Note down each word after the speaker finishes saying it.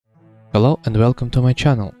Hello and welcome to my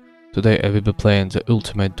channel. Today I will be playing the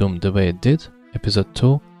Ultimate Doom the way it did, Episode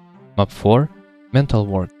 2, Map 4, Mental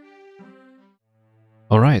Ward.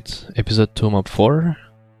 Alright, Episode 2, Map 4,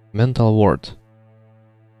 Mental Ward.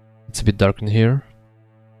 It's a bit dark in here.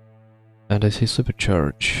 And I see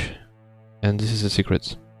Supercharge. And this is a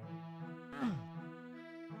secret.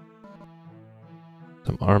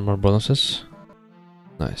 Some armor bonuses.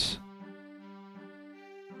 Nice.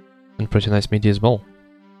 And pretty nice media as well.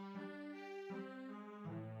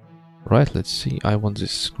 Right, let's see. I want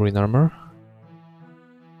this green armor.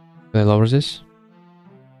 Can I lower this?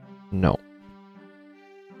 No.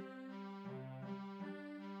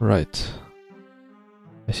 Right.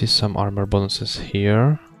 I see some armor bonuses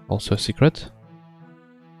here. Also a secret.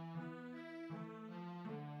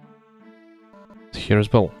 Here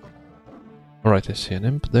as well. Alright, I see an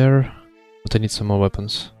imp there. But I need some more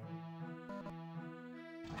weapons.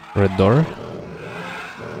 Red door.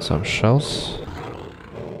 Some shells.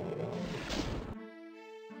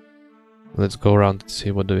 Let's go around and see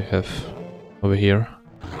what do we have over here.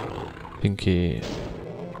 Pinky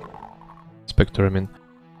Spectre, I mean.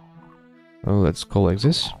 Oh, let's go like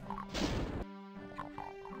this.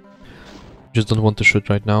 Just don't want to shoot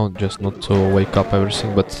right now, just not to wake up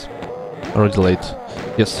everything, but already late.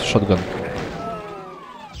 Yes, shotgun.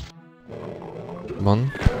 Come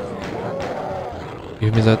on.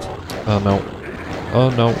 Give me that. Oh no. Oh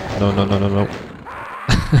no. No, no, no, no, no.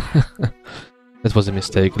 That was a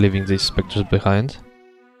mistake, leaving these specters behind.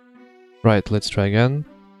 Right, let's try again.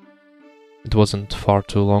 It wasn't far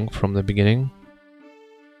too long from the beginning.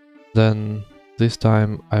 Then, this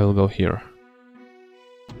time I will go here.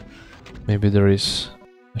 Maybe there is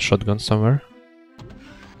a shotgun somewhere.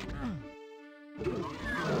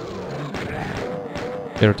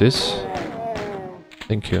 Here it is.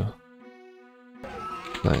 Thank you.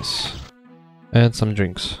 Nice. And some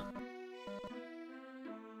drinks.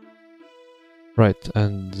 Right,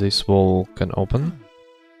 and this wall can open.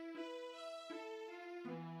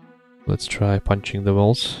 Let's try punching the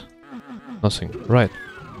walls. Nothing. Right.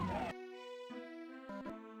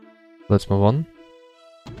 Let's move on.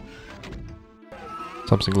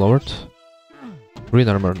 Something lowered. Green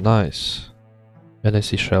armor, nice. And I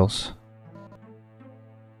see shells.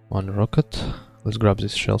 One rocket. Let's grab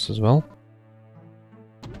these shells as well.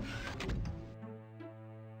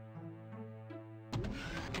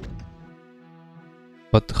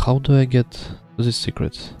 But how do I get to this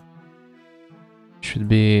secret? Should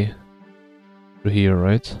be through here,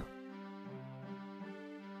 right?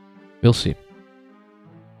 We'll see.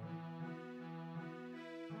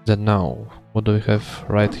 Then now, what do we have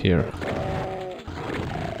right here?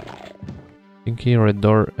 Pinky, red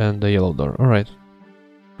door, and a yellow door. Alright.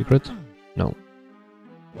 Secret? No.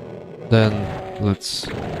 Then let's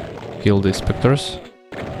kill these specters,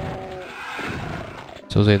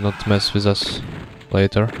 so they not mess with us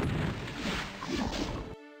later.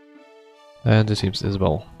 And the seems as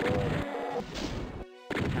well,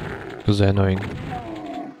 because they're annoying.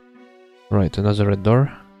 Right, another red door.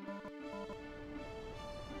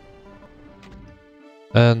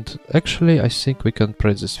 And actually I think we can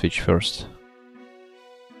press the switch first.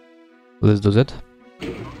 Let's do that.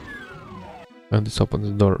 And this opens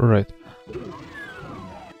the door, alright.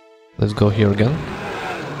 Let's go here again.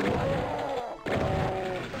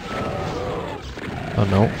 Oh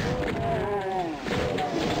no.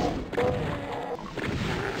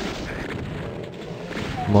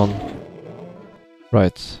 Come on.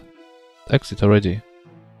 Right. Exit already.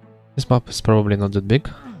 This map is probably not that big.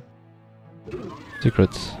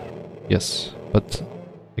 Secret. Yes, but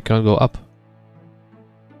I cannot go up.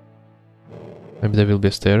 Maybe there will be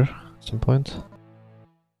a stair at some point.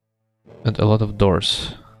 And a lot of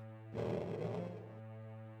doors.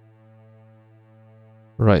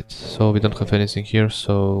 Right, so we don't have anything here,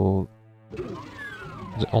 so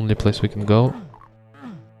the only place we can go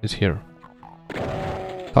is here.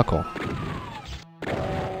 Taco.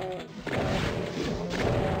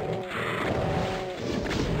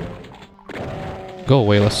 Go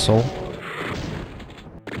away, last soul.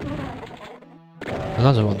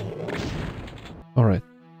 Another one. Alright.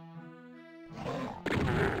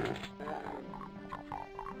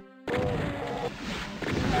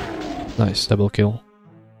 Nice, double kill.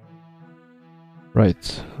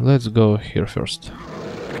 Right, let's go here first.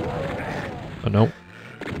 Oh no.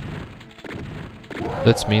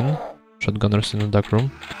 That's mean. Shotgunners in the dark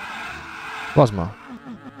room. Plasma.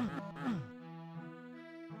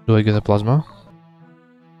 Do I get a plasma?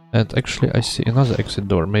 And actually I see another exit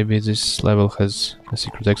door. Maybe this level has a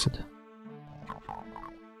secret exit.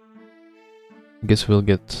 Guess we'll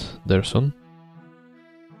get there soon.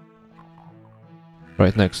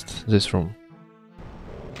 Right, next, this room.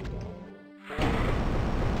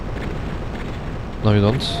 No, you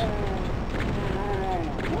don't.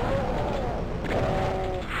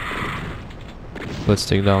 Let's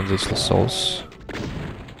take down these souls.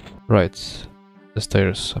 Right, the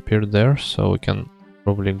stairs appeared there, so we can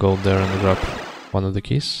probably go there and grab one of the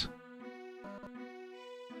keys.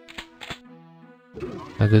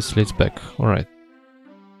 And this leads back, alright.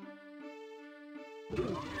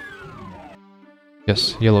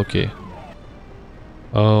 Yes, yellow key.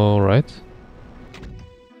 Alright.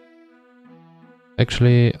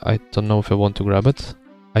 Actually, I don't know if I want to grab it.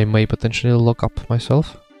 I may potentially lock up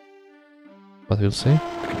myself. But we'll see.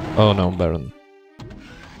 Oh no, Baron.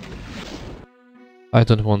 I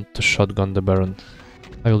don't want to shotgun the Baron.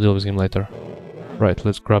 I will deal with him later. Right,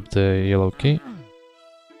 let's grab the yellow key.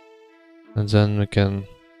 And then we can...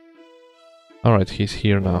 Alright, he's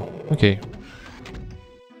here now. Okay.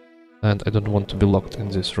 And I don't want to be locked in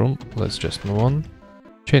this room. Let's just move on.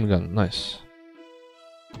 Chain gun, nice.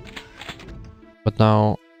 But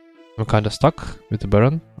now I'm kinda stuck with the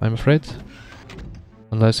Baron, I'm afraid.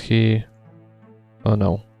 Unless he... Oh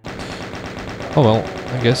no. Oh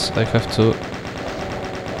well, I guess I have to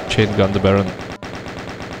chain gun the Baron.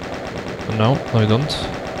 No, I don't.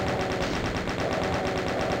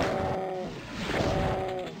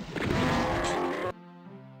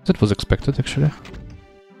 That was expected, actually.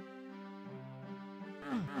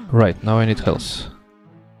 Right, now I need health.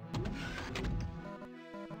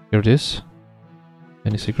 Here it is.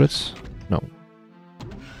 Any secrets? No.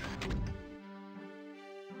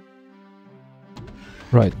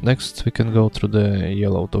 Right, next we can go through the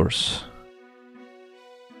yellow doors.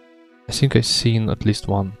 I think I've seen at least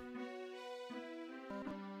one.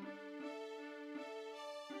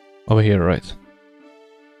 Over here, right.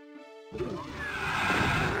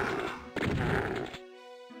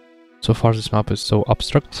 So far this map is so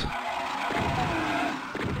abstract.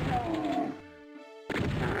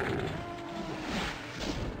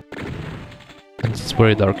 And it's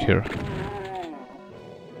very dark here.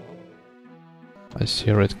 I see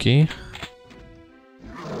a red key.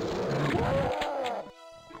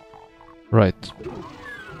 Right.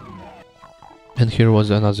 And here was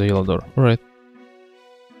another yellow door. Alright.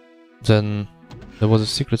 Then there was a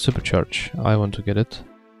secret supercharge. I want to get it.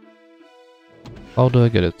 How do I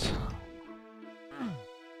get it?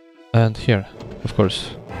 And here, of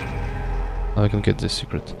course. Now I can get this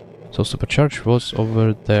secret. So supercharge was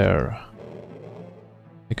over there.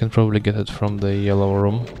 I can probably get it from the yellow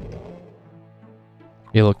room.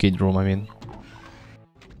 Yellow keyed room, I mean.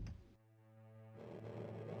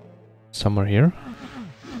 Somewhere here.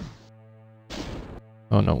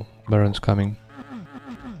 Oh no, Baron's coming.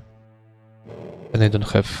 And I don't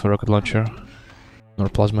have a rocket launcher, nor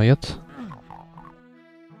plasma yet.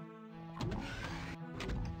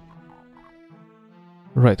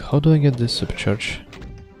 Right, how do I get this supercharge?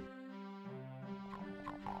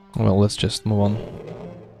 Well, let's just move on.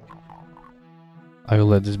 I will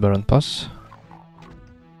let this Baron pass.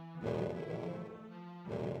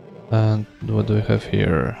 And what do we have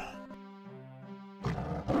here?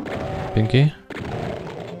 Pinky.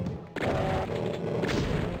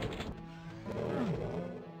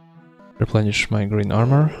 Replenish my green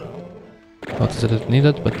armor. Not that it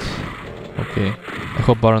needed, but okay. I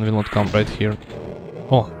hope Baron will not come right here.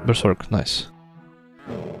 Oh, Berserk, nice.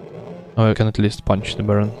 Now I can at least punch the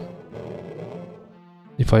Baron.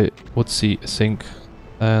 If I would see a thing,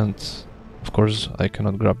 and of course I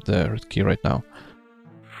cannot grab the red key right now.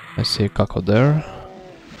 I see a Kako there.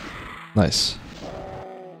 Nice.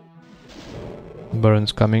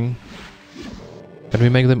 Baron's coming. Can we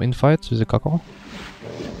make them in fight with the Kako?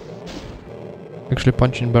 Actually,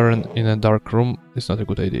 punching Baron in a dark room is not a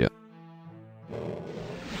good idea.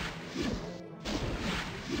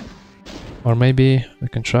 Or maybe we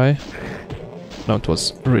can try. No, it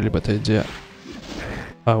was a really bad idea.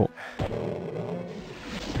 Oh.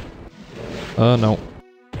 Oh no.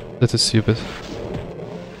 That is stupid.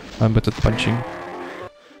 I'm bad at punching.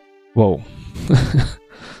 Whoa.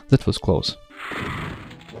 That was close.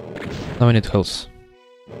 Now I need health.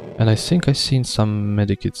 And I think I've seen some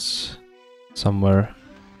medikits somewhere.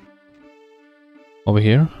 Over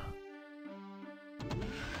here.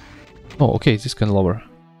 Oh, okay, this can lower.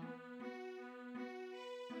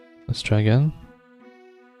 Let's try again.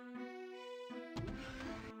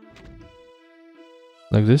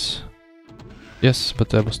 Like this? Yes,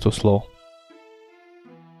 but I was too slow.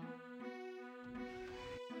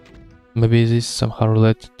 Maybe this is somehow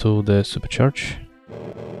related to the supercharge?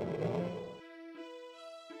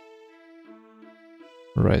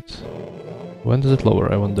 Right. When does it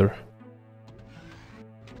lower, I wonder?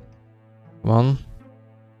 Come on.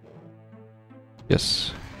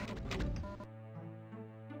 Yes.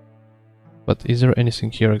 But is there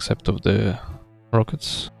anything here except of the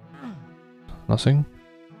rockets? Nothing?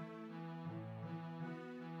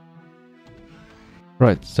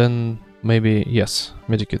 Right, then maybe, yes,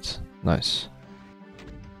 medikit. Nice.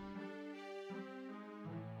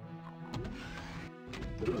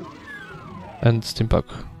 And steam pack.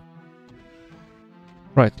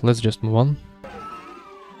 Right, let's just move on.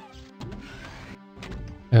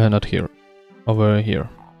 Not here. Over here.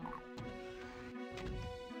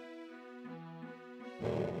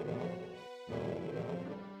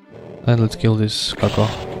 And let's kill this Kako.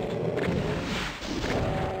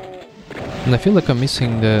 And I feel like I'm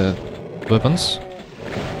missing the weapons.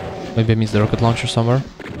 Maybe I missed the rocket launcher somewhere.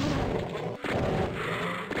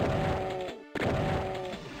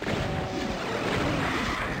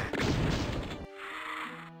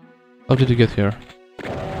 How did you get here?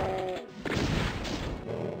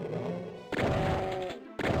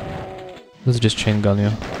 Let's just chain gun you.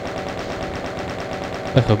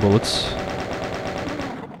 I have bullets.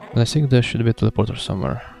 And I think there should be a teleporter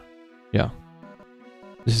somewhere. Yeah.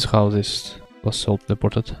 This is how this was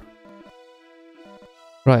self-teleported.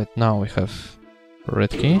 Right, now we have red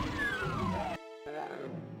key.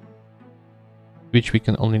 Which we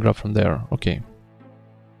can only grab from there. Okay.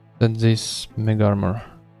 Then this mega armor.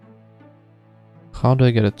 How do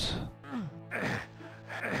I get it?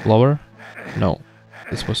 Lower? No.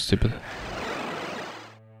 This was stupid.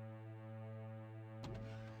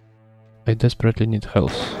 I desperately need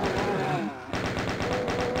health.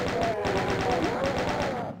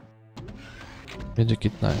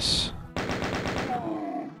 Medikit, nice.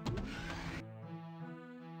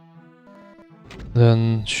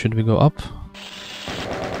 Then should we go up?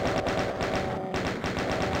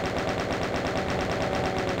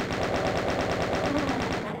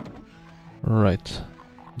 Right.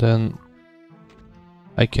 Then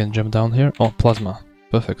I can jump down here. Oh, plasma.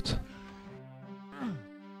 Perfect.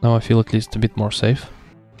 Now I feel at least a bit more safe.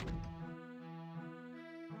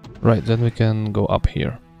 Right, then we can go up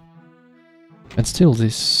here. And still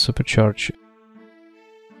this supercharge.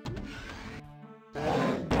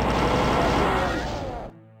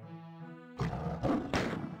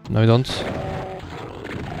 No, I don't.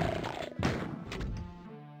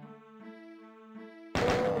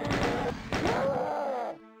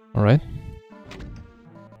 Alright.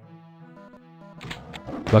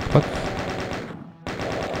 Backpack.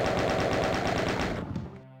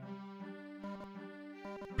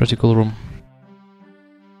 Pretty cool room.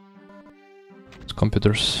 It's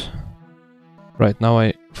computers. Right, now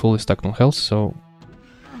I fully stacked on health, so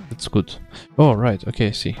it's good. Oh, right, okay,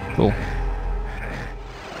 I see. Cool.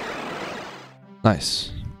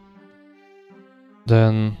 Nice.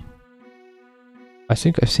 Then I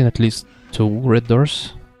think I've seen at least 2 red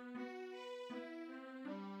doors.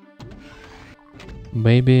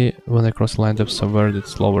 Maybe when I cross the line of somewhere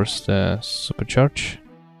it lowers the supercharge.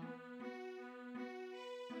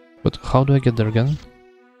 But how do I get there again?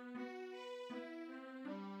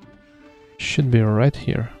 Should be right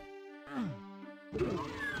here.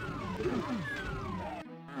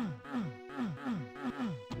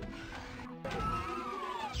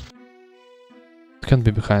 It can't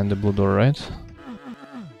be behind the blue door, right?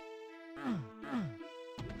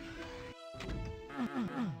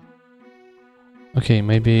 Okay,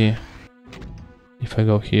 maybe if I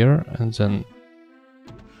go here and then...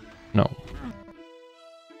 No.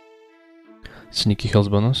 Sneaky health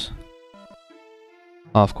bonus.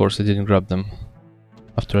 Ah, of course I didn't grab them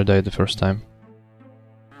after I died the first time.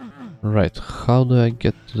 Right, how do I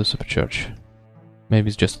get to the supercharge? Maybe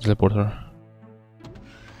it's just a teleporter.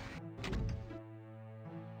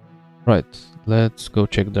 Right, let's go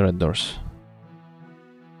check the red doors.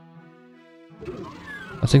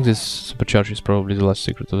 I think this supercharge is probably the last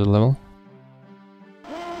secret of the level.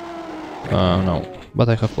 No, but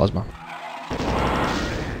I have plasma.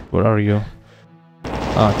 Where are you?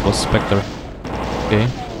 Ah, it was Spectre. Okay.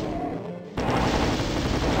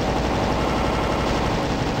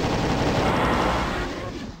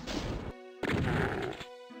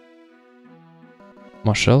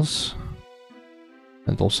 More shells.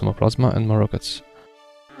 And also more plasma and more rockets.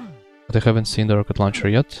 But I haven't seen the rocket launcher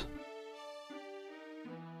yet.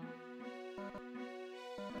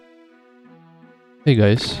 Hey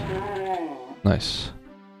guys. Nice.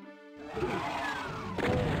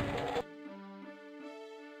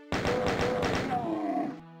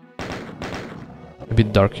 A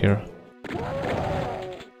bit dark here.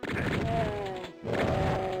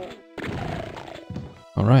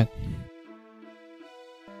 Alright.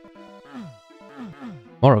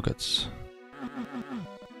 More rockets.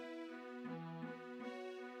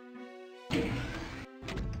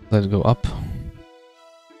 Let's go up.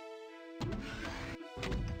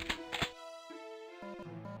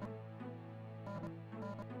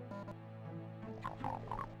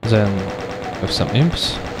 Then have some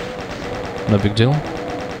imps. No big deal.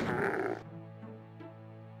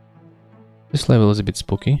 This level is a bit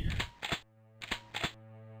spooky.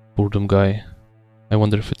 Poor dumb guy. I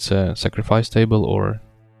wonder if it's a sacrifice table or...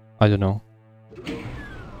 I don't know.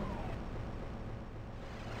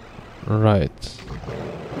 Right.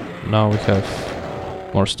 Now we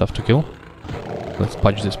have more stuff to kill. Let's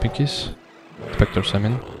punch these pinkies. Spectres, I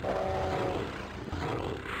mean.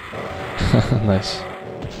 Nice.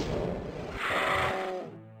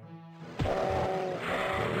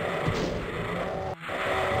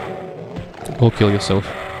 Go kill yourself.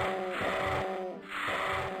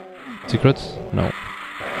 Secret? No.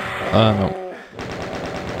 No.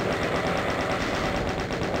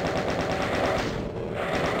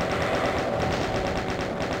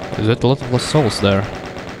 Is that a lot of lost souls there?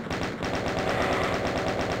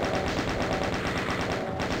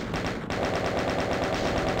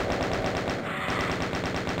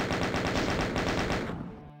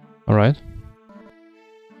 Alright.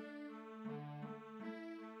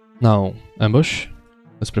 Now, ambush.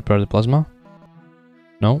 Let's prepare the plasma.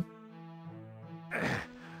 No.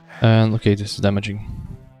 And okay, this is damaging.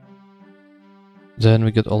 Then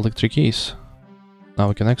we get all the 3 keys. Now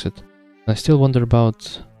we can exit. I still wonder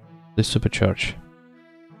about this supercharge.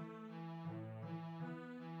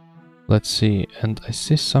 Let's see, and I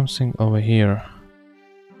see something over here.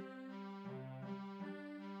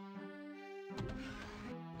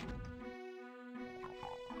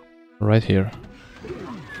 Right here.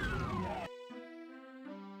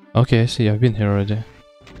 Okay, I see, I've been here already.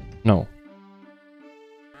 No.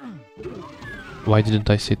 Why didn't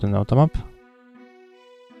I see it on the automap?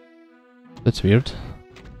 That's weird.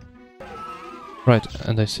 Right,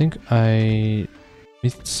 and I think I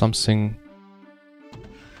missed something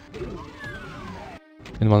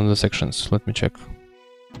in one of the sections. Let me check.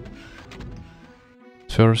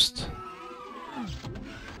 First,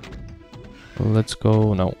 let's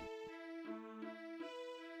go now.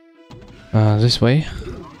 This way.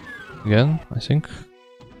 Again, I think.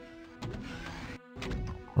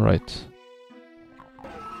 Right.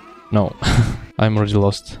 No, I'm already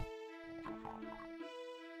lost.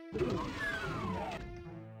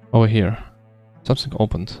 Over here. Something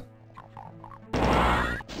opened.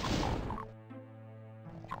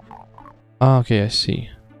 Ah, okay, I see.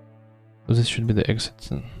 So this should be the exit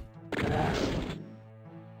then.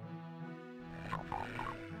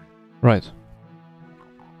 Right.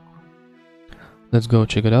 Let's go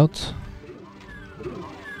check it out.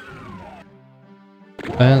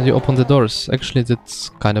 And you open the doors. Actually, that's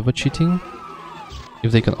kind of a cheating.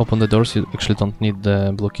 If they can open the doors, you actually don't need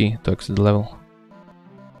the blue key to exit the level.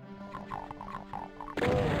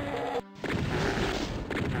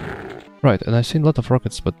 Right, and I've seen a lot of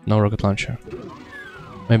rockets, but no rocket launcher.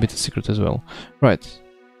 Maybe it's a secret as well. Right.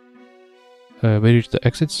 We reached the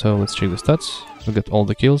exit, so let's check the stats. We got all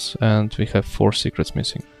the kills, and we have 4 secrets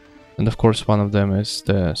missing. And of course, one of them is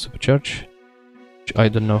the supercharge, which I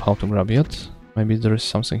don't know how to grab yet. Maybe there is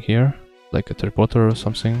something here, like a teleporter or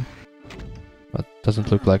something, but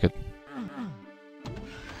doesn't look like it.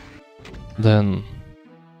 Then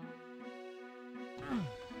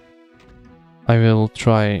I will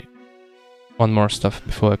try one more stuff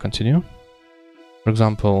before I continue. For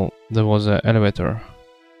example, there was an elevator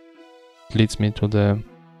that leads me to the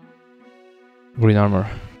green armor.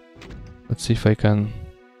 Let's see if I can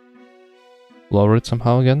lower it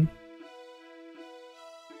somehow again.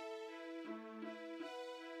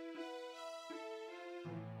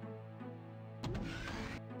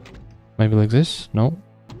 Maybe like this? No?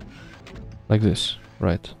 Like this,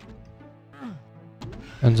 right.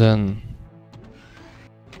 And then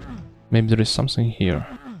maybe there is something here.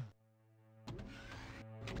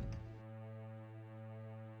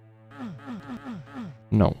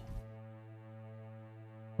 No.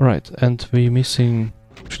 Right, and we're missing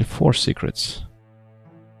actually 4 secrets.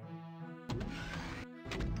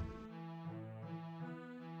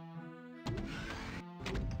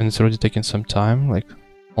 And it's already taking some time, like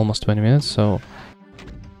almost 20 minutes, so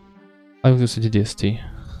I will use the DST.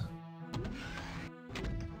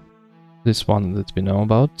 This one that we know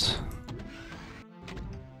about.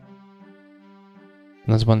 And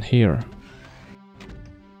there's one here.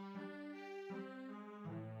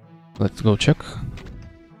 Let's go check.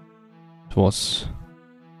 It was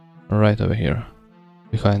right over here,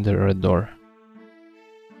 behind the red door.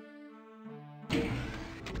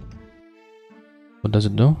 What does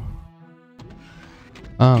it do?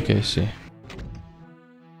 Ah, okay, I see.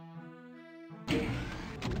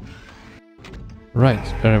 Right,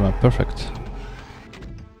 very much perfect.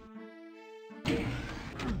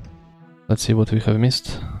 Let's see what we have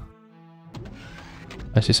missed.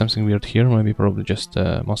 I see something weird here, maybe probably just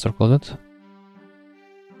a monster closet.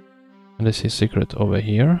 And I see a secret over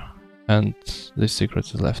here, and this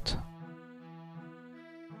secret is left.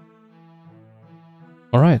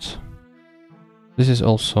 Alright. This is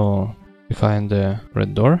also behind the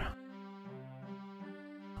red door.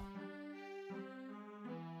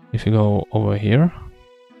 If you go over here.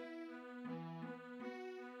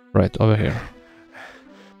 Right, over here.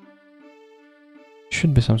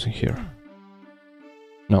 Should be something here.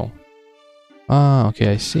 No. Ah,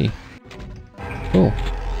 okay, I see. Cool.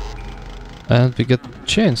 And we get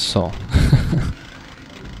chainsaw.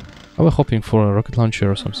 I was hoping for a rocket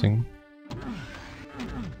launcher or something.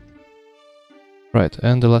 Right,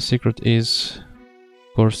 and the last secret is,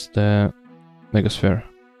 of course, the megasphere.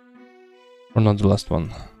 Or not the last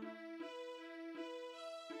one.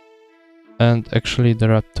 And actually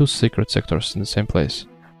there are two secret sectors in the same place.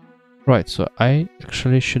 Right, so I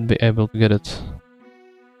actually should be able to get it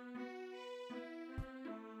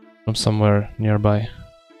from somewhere nearby.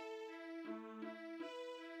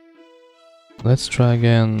 Let's try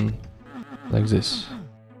again like this.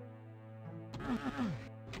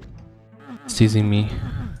 It's teasing me.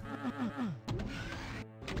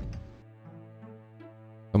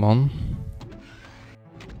 Come on.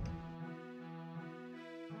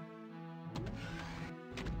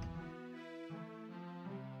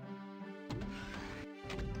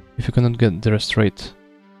 If you cannot get there straight,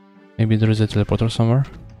 maybe there is a teleporter somewhere.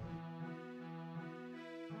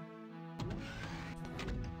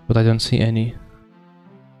 But I don't see any.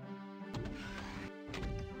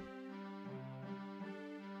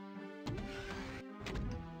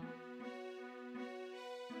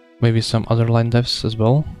 Maybe some other line depths as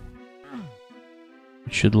well.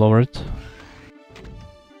 It should lower it.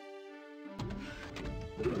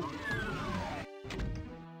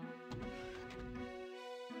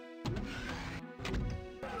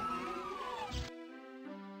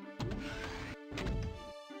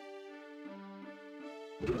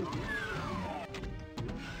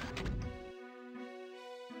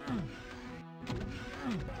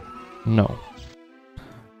 No.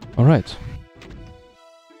 Alright.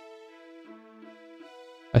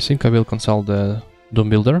 I think I will consult the Doom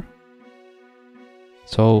Builder.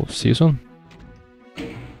 So, see you soon.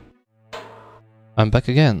 I'm back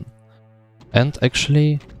again. And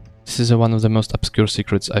actually, this is one of the most obscure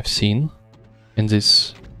secrets I've seen in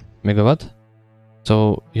this megawatt.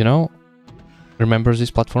 So, you know, remember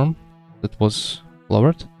this platform that was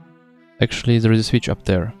lowered? Actually, there is a switch up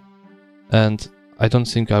there. And I don't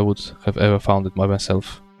think I would have ever found it by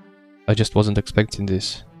myself. I just wasn't expecting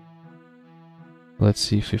this. Let's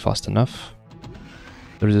see if we're fast enough.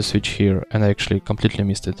 There is a switch here, and I actually completely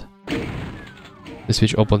missed it. The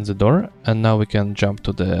switch opens the door, and now we can jump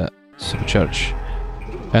to the supercharge.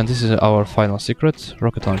 And this is our final secret,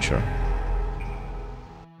 rocket launcher.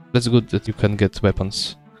 That's good that you can get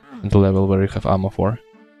weapons at the level where you have ammo for.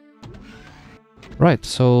 Right,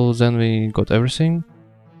 so then we got everything,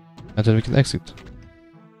 and then we can exit.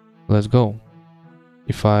 Let's go.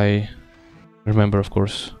 If I remember, of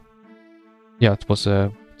course. Yeah, it was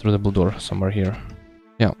through the blue door somewhere here.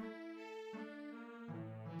 Yeah.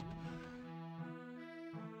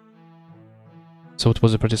 So it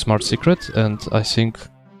was a pretty smart secret, and I think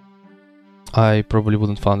I probably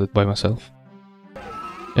wouldn't find it by myself.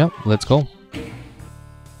 Yeah, let's go.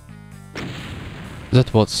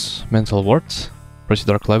 That was Mental Ward, pretty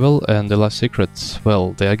dark level, and the last secret,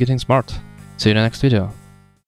 well, they are getting smart. See you in the next video.